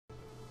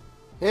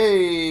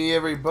Hey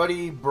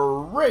everybody,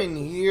 Bryn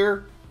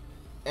here,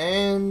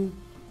 and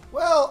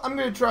well, I'm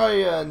gonna try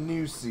a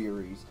new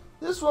series.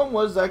 This one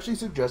was actually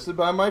suggested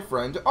by my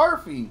friend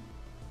Arfie,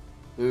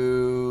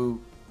 who...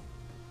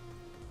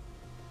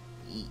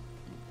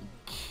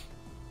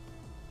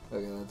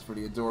 Okay, that's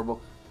pretty adorable.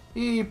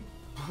 He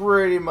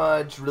pretty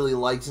much really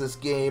likes this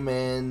game,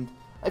 and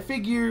I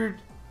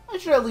figured I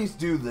should at least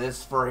do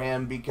this for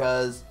him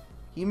because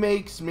he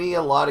makes me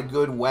a lot of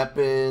good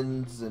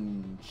weapons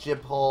and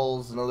ship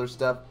hulls and other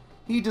stuff.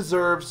 He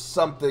deserves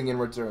something in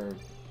return.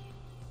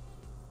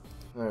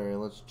 Alright,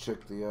 let's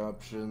check the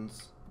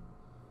options.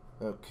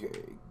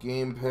 Okay,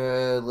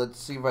 gamepad. Let's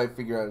see if I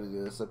figure out how to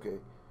do this. Okay.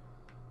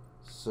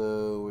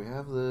 So, we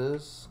have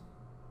this.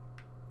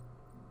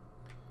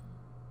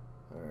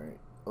 Alright.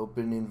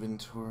 Open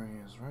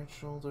inventory as right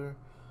shoulder.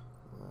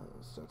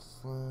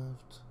 That's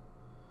left.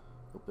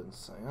 Open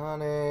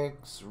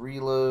psionics.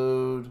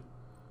 Reload.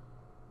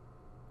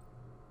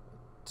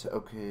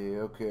 Okay.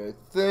 I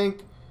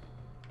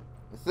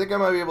think I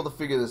might be able to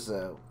figure this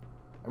out.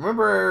 I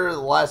remember the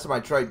last time I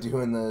tried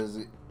doing this,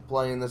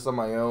 playing this on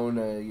my own,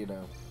 you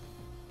know.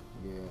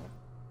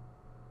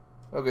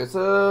 Yeah. Okay,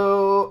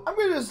 so I'm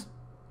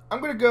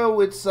gonna go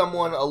with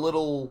someone a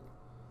little.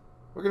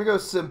 We're gonna go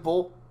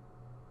simple.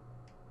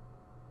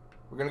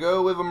 We're gonna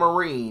go with a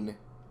Marine.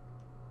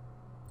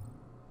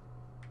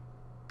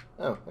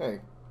 Oh,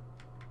 hey.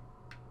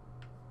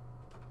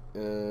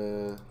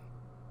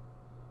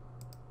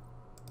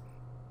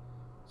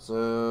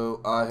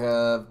 So I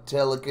have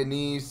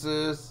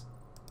telekinesis.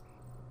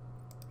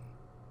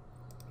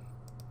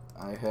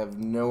 I have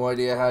no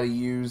idea how to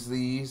use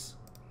these.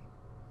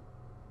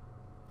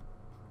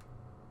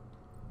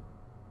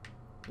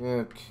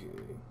 Okay.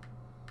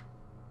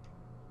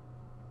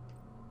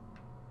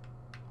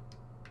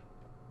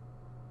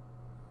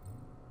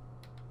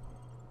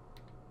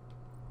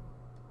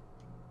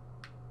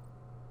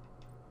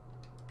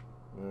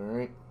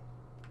 Alright.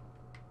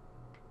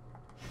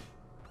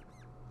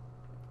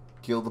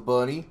 Kill the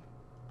bunny.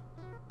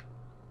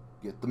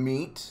 Get the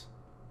meat.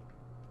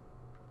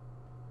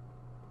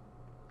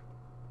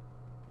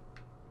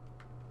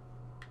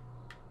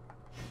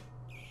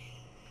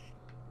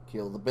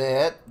 Kill the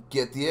bat.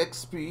 Get the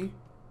XP.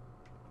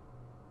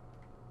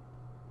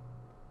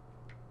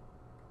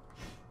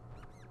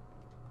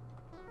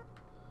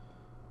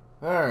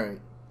 Alright.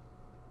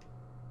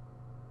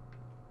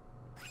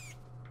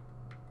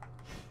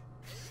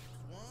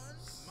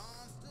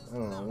 I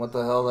don't know what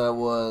the hell that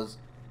was.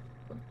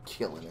 I'm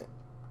killing it.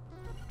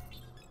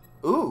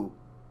 Ooh.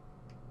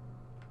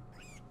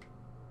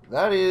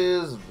 That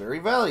is very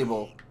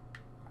valuable.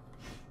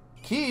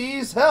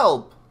 Keys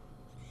help.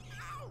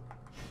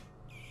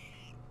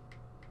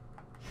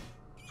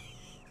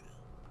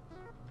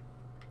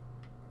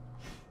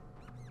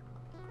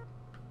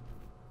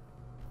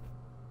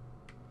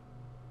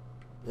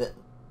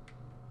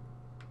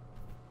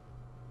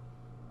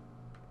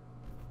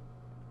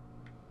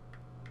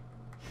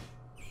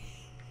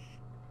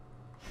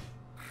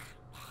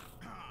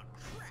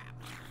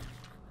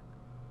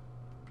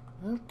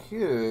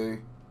 Okay.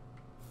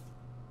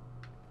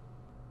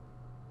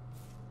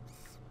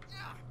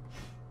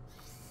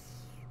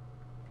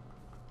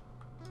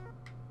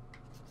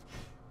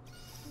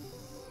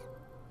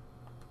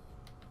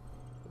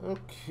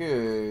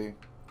 Okay.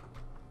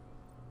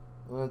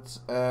 Let's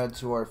add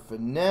to our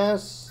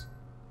finesse,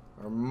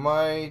 our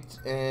might,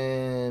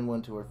 and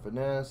one to our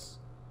finesse.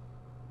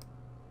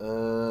 One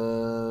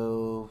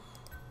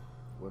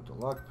to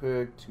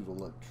lockpick, two to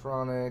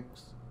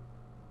electronics.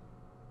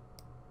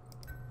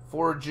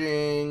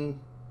 Forging.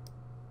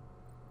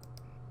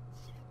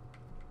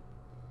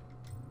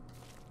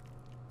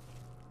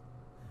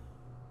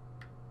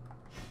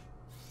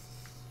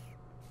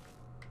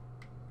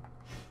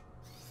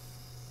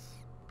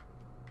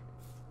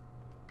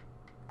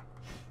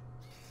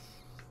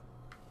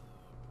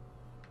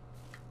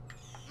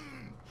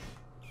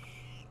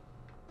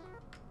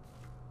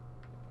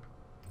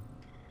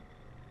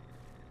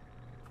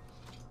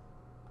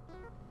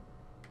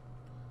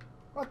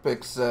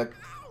 Lockpick sec.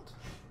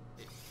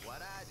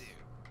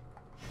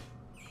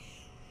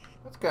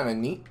 That's kind of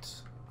neat.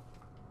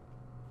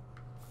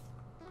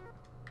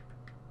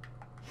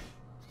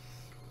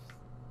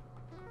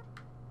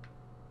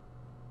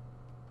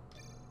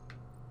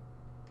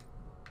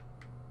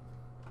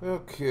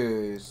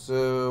 Okay,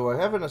 so I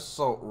have an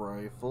assault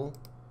rifle.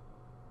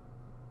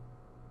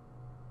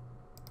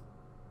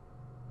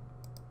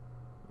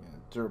 Yeah,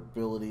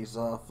 durability's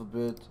off a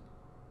bit.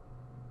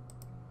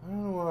 How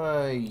do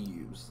I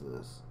use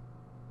this?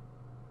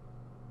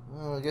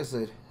 Well, I guess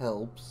it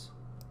helps.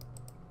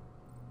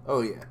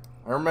 Oh yeah,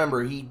 I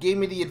remember he gave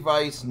me the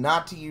advice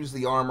not to use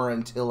the armor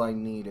until I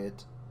need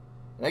it.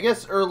 And I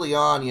guess early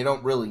on you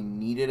don't really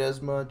need it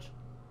as much.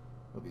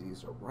 Okay,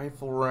 these are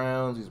rifle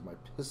rounds, these are my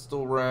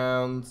pistol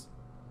rounds.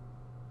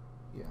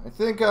 Yeah, I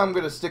think I'm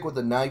gonna stick with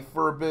the knife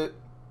for a bit.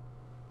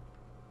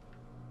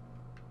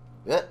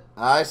 Yeah,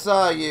 I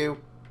saw you.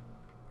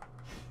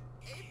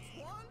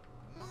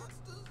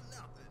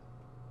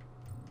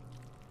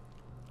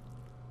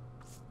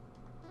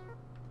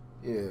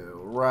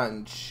 Ew,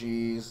 rotten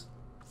cheese.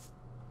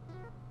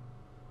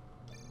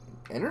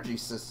 Energy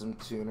system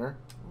tuner?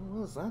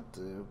 What does that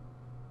do?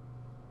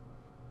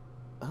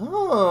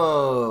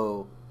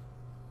 Oh!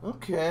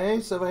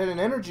 Okay, so if I had an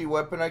energy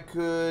weapon, I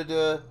could,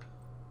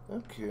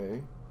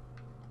 okay.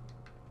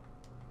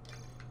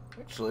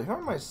 Actually, how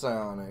are my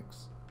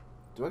psionics?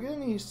 Do I get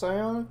any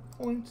psionic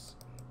points?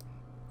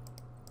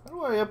 How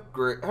do I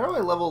upgrade? How do I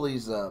level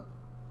these up?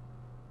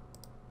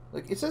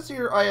 Like, it says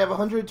here I have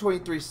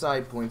 123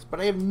 psi points, but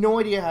I have no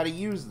idea how to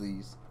use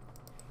these.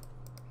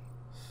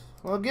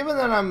 Well, given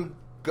that I'm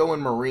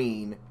going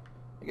marine,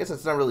 I guess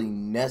it's not really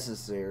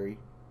necessary.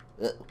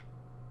 Got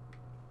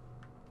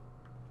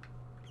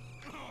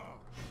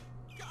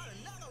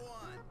another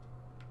one.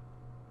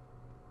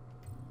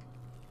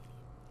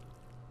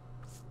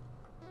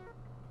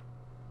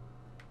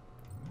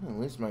 Well, at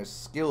least my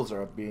skills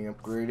are being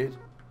upgraded.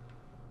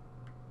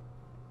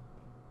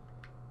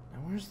 Now,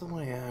 where's the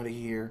way out of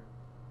here?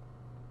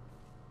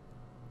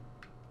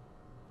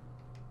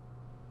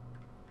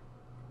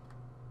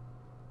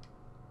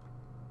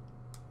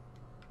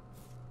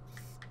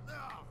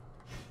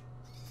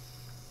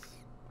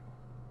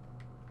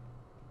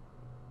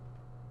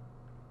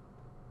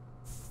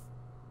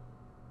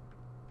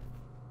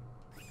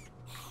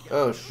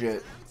 Oh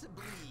shit. Time to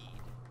bleed.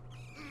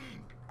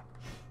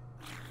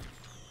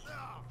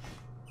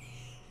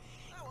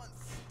 That one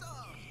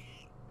stung.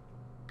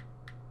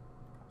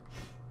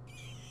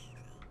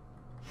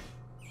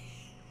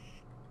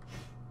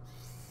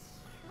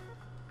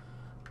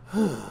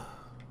 Oh,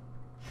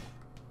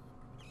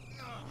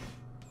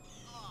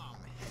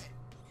 man.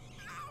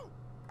 Ow.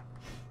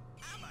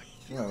 I'm a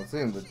No, killing it's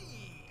in the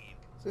machine.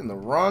 it's in the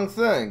wrong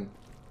thing.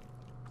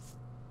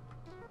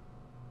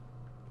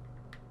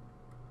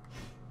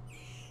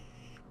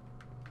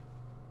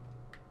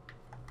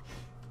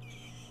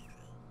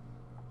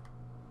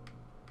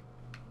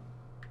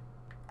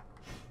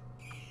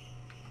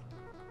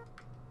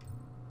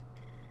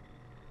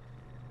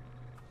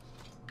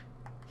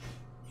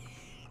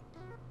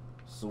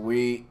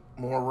 Sweet,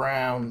 more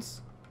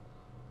rounds.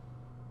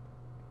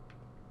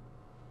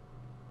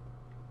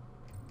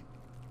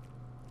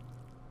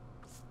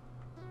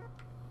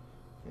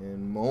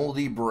 And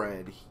moldy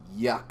bread.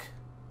 Yuck.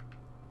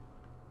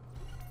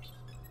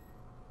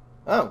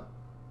 Oh.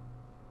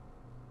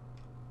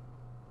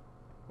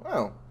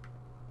 Well.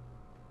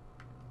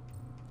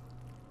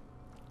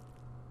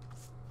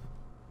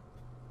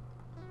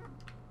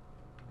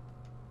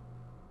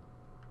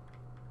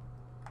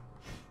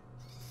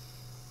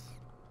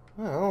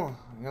 Well,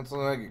 I got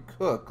something I could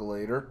cook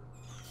later.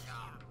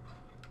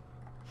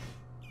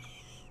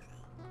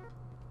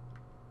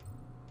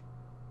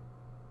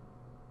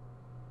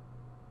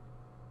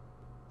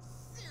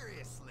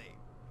 Seriously.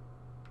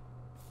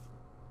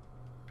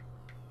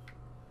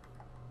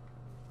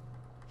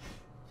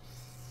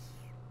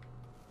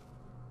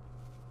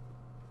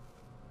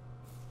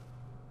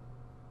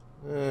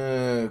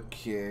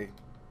 Okay.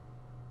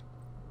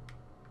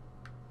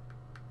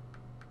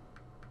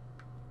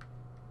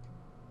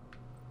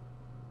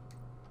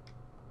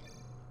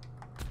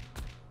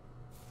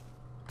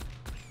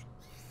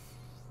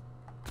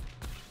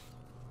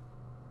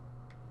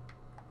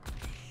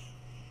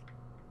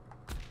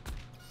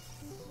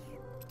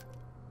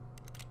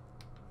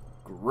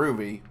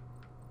 Groovy.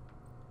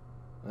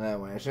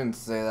 Anyway, I shouldn't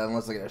say that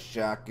unless I get a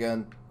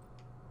shotgun.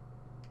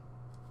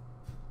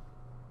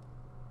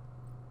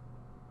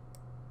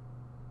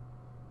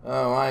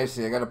 Oh, I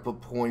see. I gotta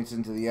put points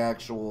into the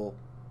actual...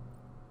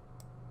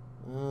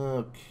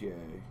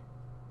 Okay.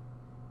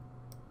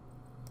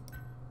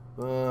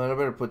 But I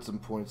better put some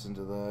points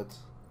into that.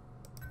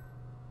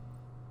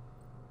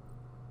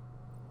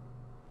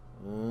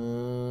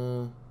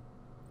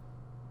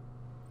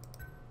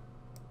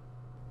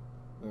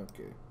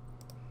 Okay.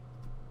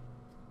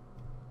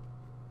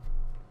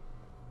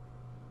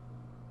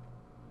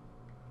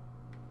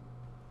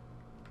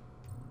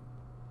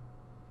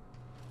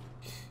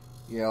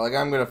 Yeah, like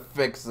I'm gonna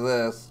fix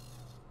this.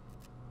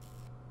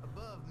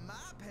 Above my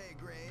pay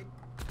grade.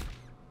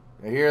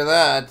 I hear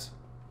that.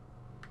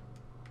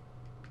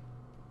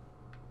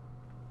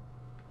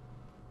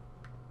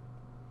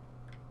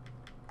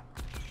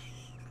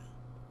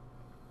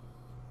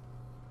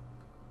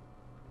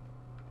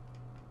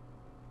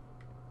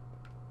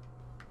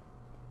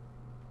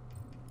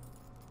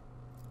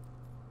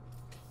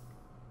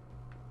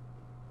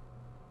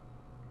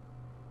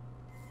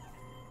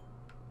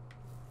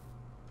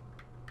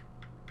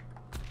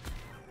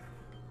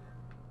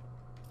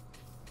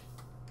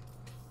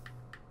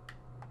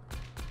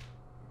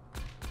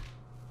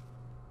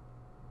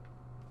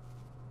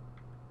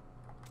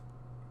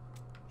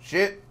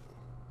 Shit.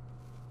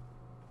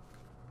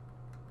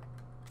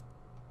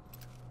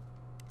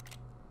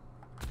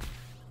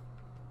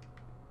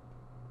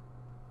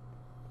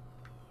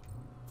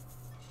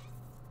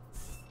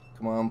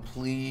 Come on,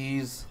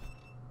 please.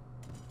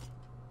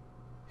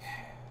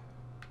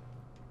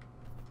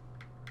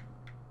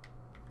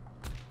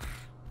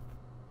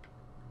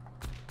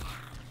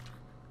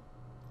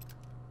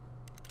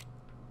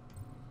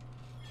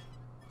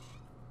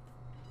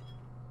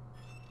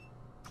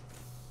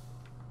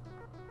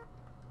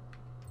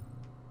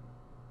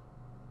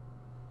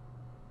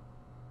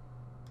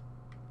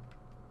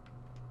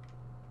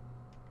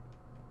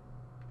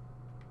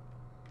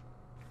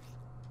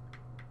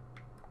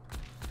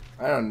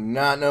 I do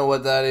not know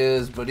what that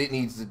is, but it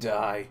needs to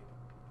die.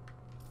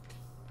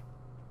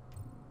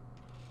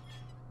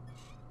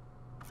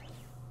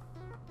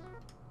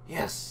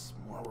 Yes,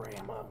 more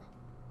ammo.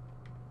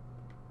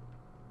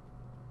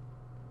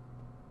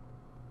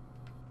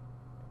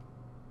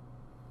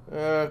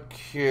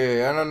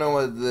 Okay, I don't know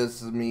what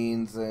this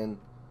means, and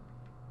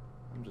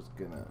I'm just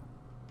gonna...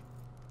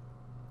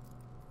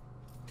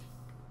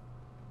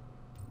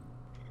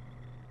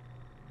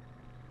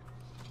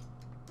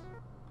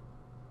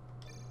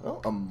 Oh,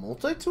 a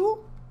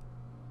multi-tool?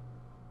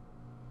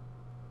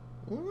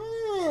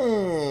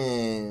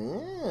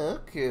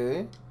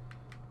 Okay.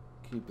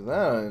 Keep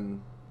that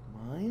in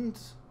mind.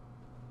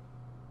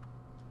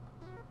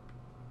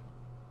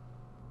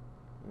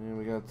 And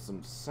we got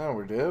some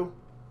sourdough.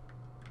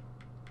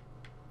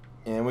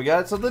 And we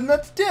got something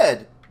that's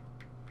dead.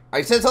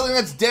 I said something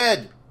that's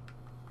dead.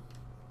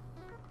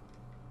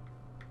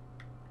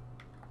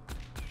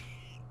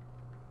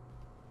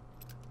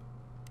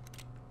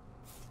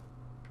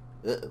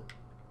 Uh-oh.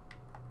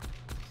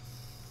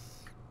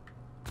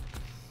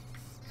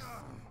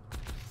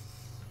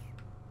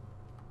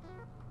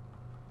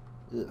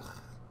 Ugh.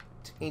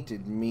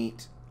 Tainted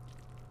meat.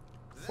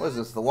 What is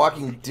this, The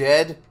Walking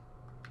Dead?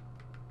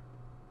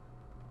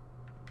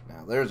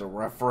 Now there's a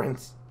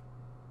reference.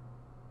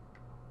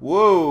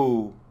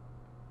 Whoa!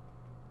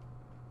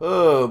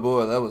 Oh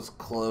boy, that was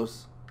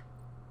close.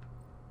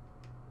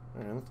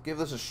 Alright, let's give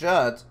this a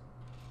shot.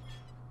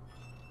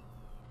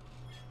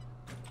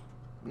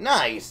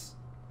 Nice!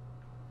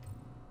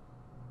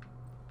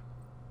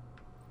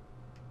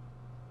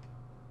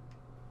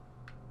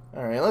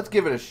 Alright, let's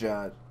give it a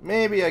shot.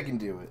 Maybe I can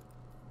do it.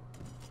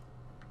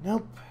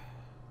 Nope.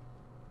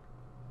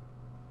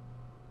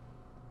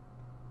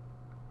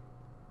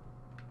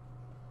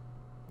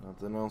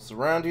 Nothing else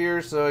around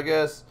here, so I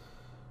guess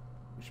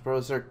we should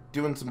probably start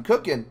doing some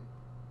cooking.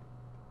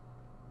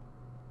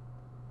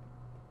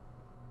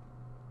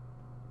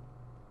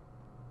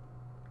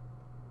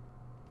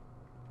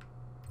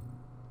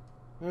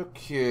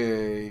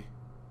 Okay.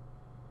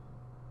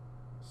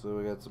 So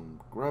we got some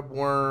grub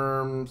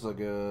worms. I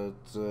got,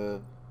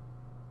 okay,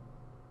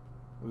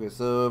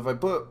 so if I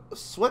put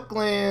sweat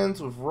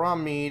glands with raw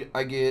meat,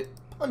 I get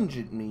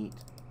pungent meat.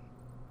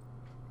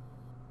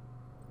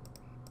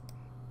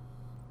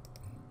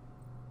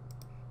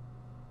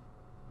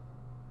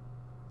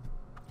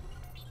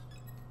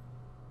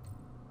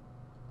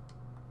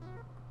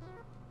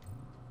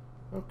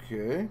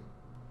 Okay.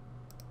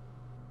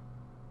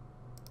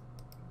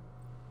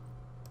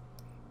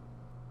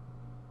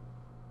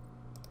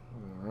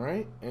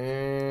 Alright,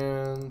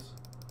 and...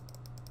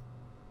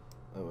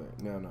 Oh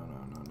wait, no.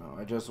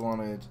 I just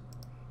wanted...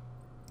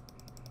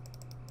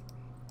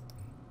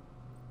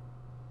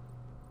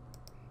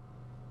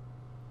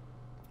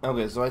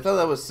 Okay, so I thought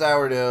that was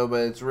sourdough,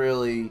 but it's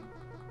really...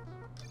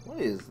 What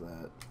is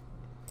that?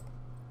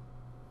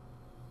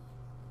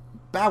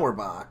 Bower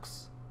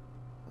box.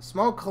 A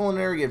small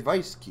culinary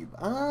advice cube.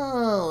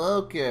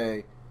 Oh,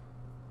 okay.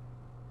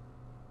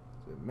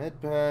 So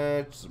med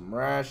patch, some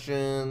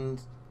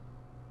rations.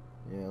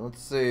 Yeah,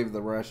 let's save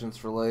the rations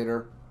for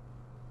later.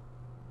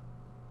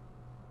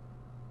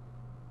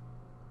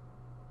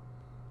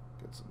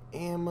 Got some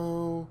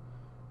ammo,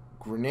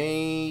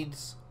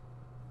 grenades,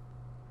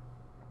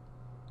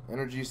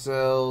 energy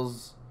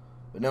cells,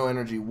 but no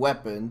energy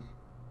weapon.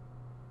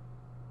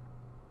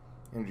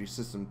 Energy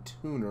system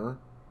tuner.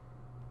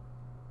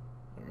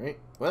 Alright,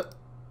 what?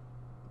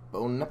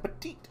 Bon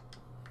appetit.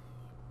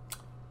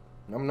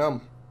 Num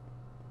num.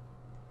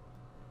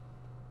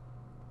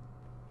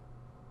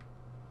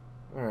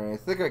 Alright, I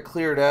think I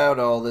cleared out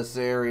all this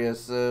area,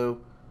 so...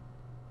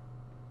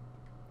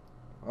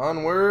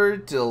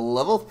 Onward to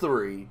level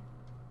 3.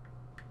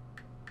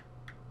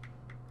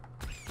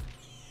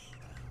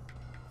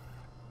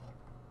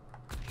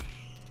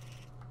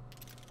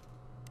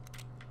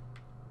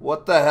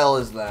 What the hell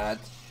is that?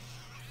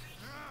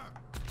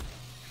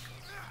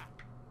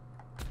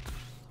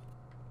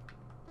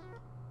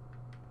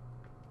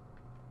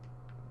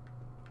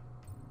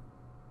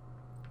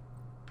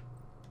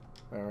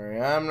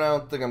 Alright, I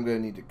don't think I'm gonna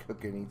need to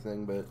cook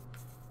anything, but...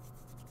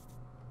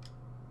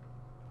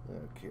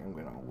 Okay, I'm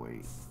gonna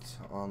wait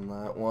on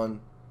that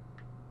one.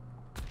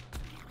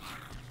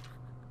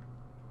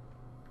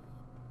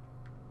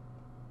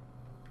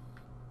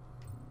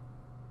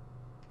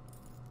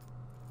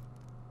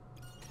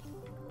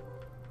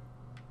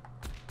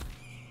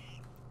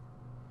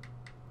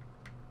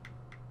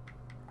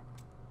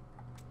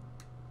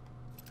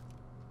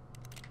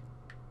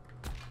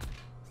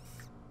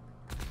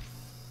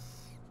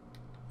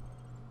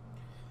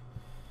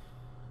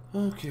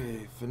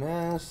 Okay,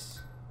 finesse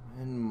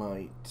and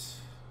might.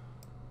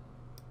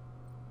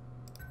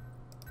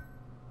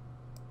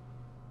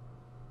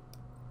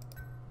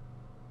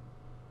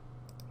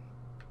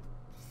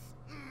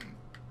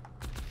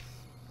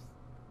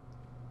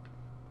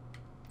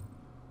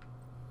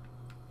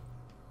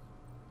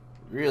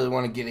 Really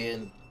want to get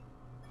in.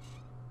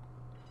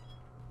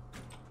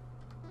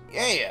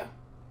 Yeah.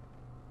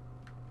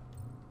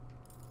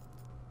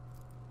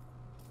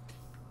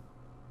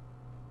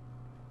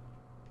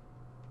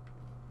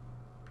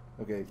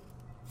 Okay.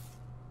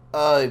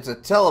 It's a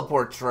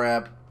teleport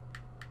trap.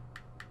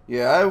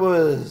 Yeah, I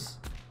was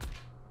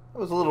a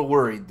little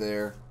worried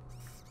there.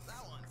 That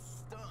one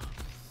stung.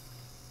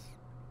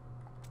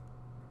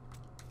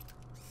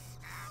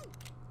 Ow!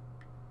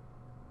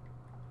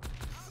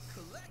 I'll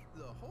collect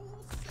the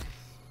whole set.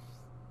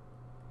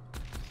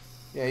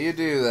 Yeah, you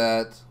do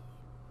that.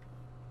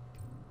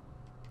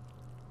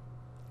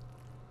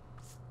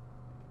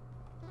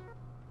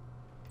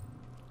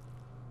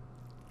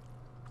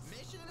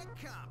 Mission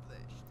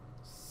accomplished.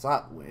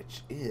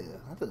 Sotwitch. Ew,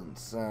 that doesn't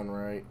sound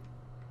right.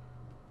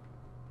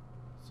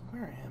 So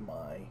where am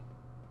I?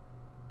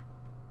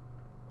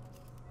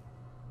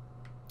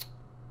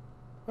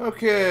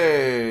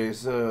 Okay,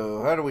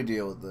 so how do we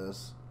deal with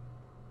this?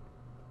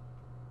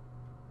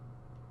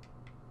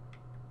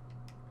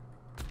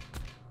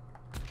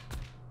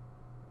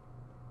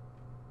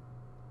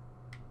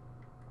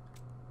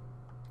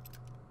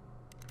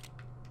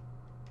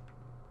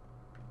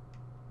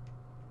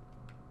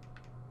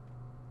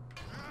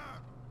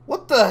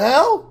 What the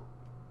hell?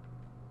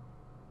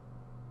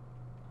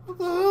 What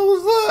the hell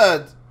was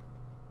that?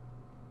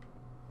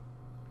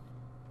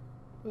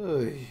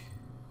 Oy.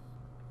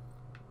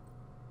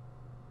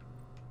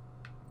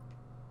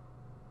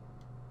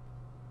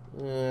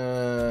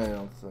 I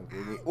don't think we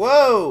need.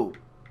 Whoa!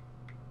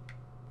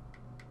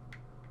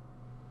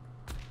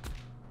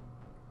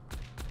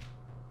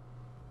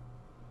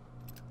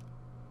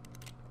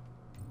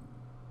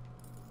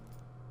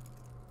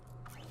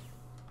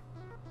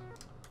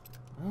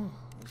 Oh,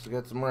 at least we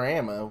got some more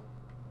ammo.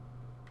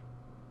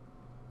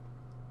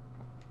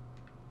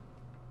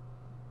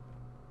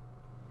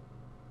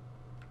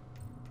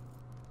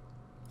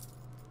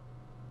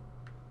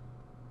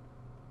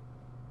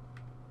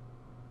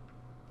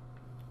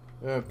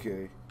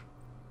 Okay.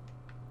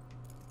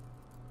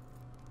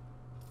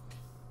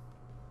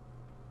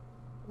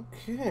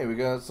 Okay, we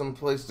got some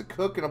place to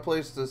cook and a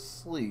place to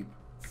sleep.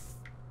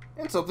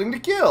 And something to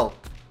kill.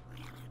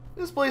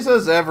 This place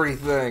has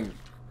everything.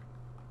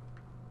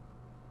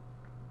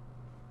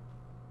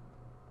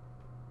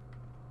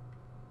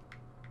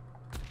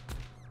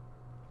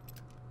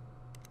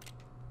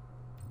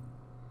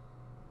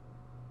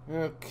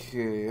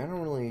 Okay, I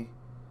don't really...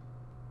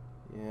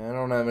 Yeah, I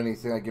don't have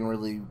anything I can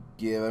really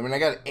give. I mean, I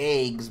got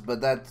eggs, but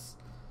that's...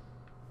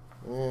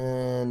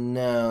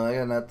 no, I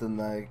got nothing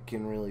that I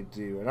can really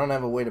do. I don't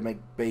have a way to make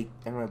bacon.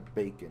 I don't have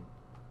bacon.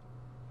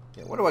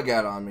 Yeah, what do I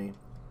got on me?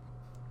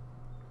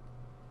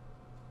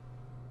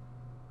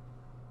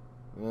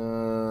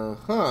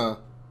 Huh.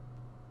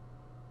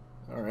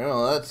 Alright,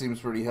 well, that seems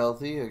pretty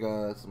healthy. I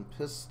got some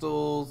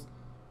pistols,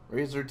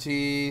 razor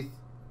teeth,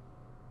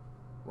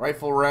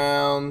 rifle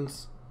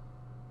rounds,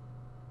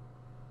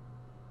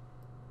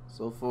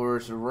 so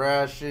forth,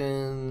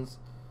 rations.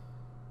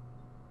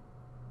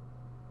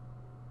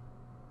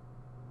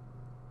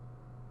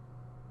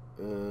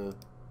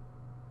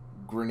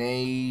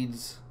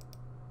 Grenades.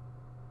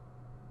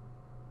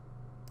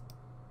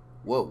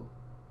 Whoa.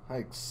 High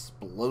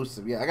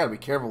explosive. Yeah, I gotta be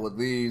careful with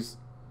these.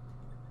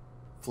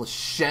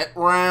 Flechette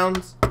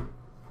rounds.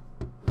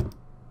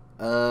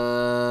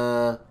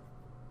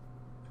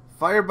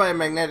 Fired by a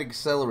magnetic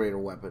accelerator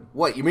weapon.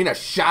 What, you mean a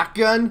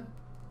shotgun?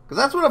 Because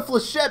that's what a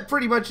flechette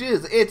pretty much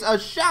is. It's a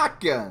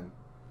shotgun.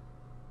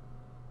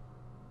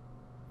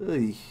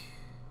 Ugh.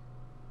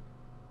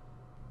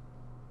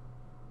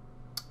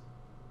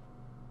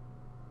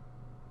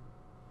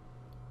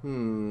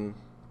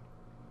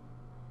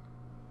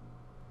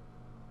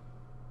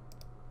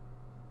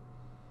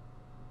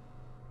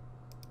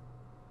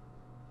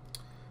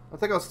 I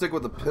think I'll stick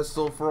with the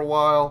pistol for a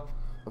while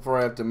before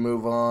I have to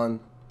move on.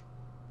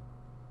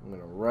 I'm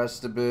gonna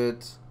rest a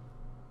bit.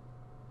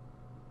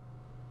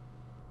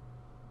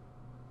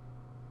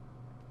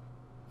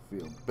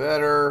 Feel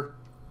better.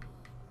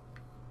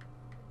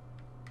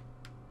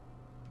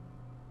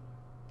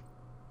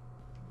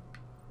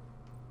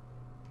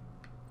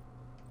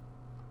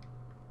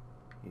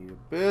 Eat a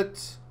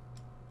bit.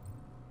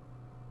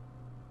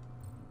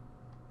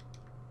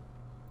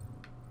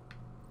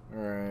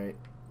 Alright.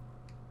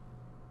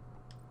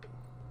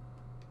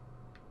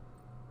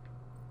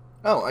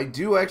 Oh, I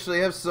do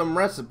actually have some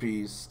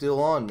recipes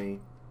still on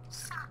me.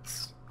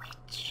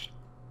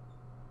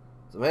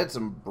 So I had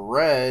some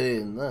bread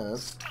in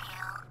this.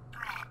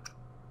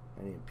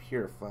 I need a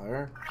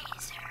purifier.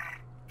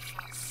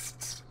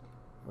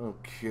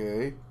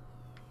 Okay.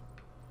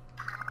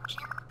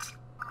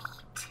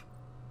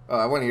 Oh,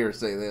 I want to hear her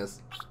say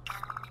this.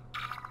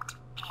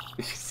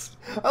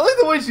 I like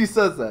the way she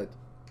says that.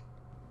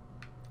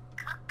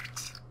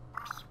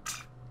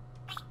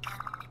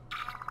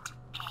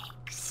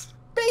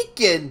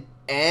 Bacon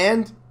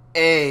and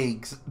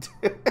eggs.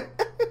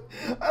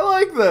 I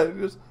like that.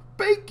 Just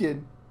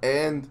bacon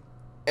and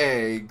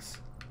eggs.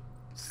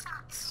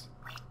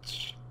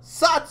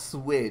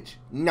 Sotwitch.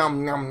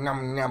 Num num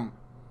num num.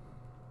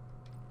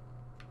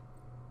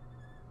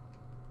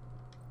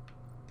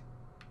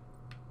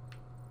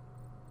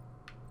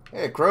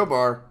 Hey,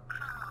 crowbar.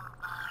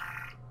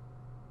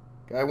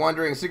 Guy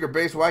wandering secret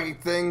base, wagging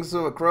things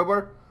with a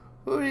crowbar.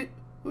 Who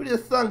Who'd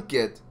have thunk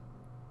it?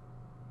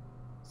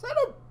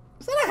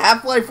 Is that a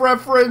Half-Life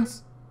reference?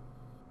 Is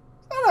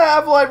that a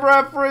Half-Life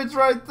reference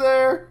right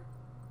there?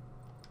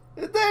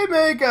 Did they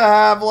make a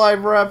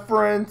Half-Life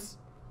reference?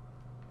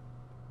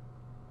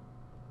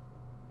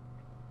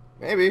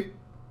 Maybe.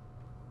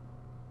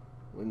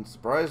 Wouldn't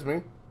surprise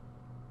me.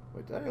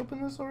 Wait, did I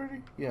open this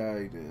already? Yeah,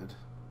 I did.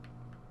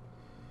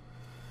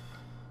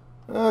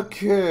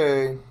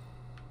 Okay.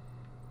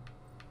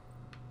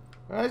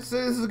 I'd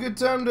say this is a good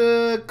time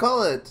to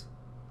call it.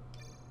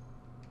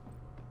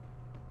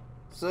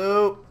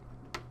 So,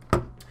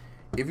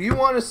 if you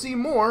want to see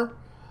more,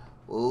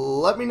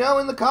 let me know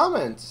in the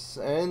comments,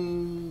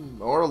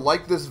 or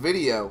like this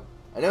video.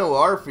 I know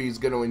Arfie's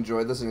going to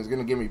enjoy this and he's going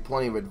to give me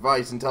plenty of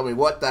advice and tell me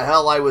what the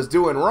hell I was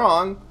doing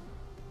wrong.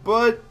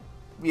 But,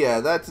 yeah,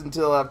 that's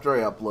until after I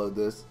upload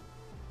this.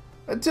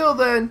 Until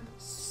then,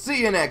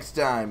 see you next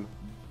time.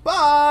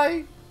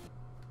 Bye!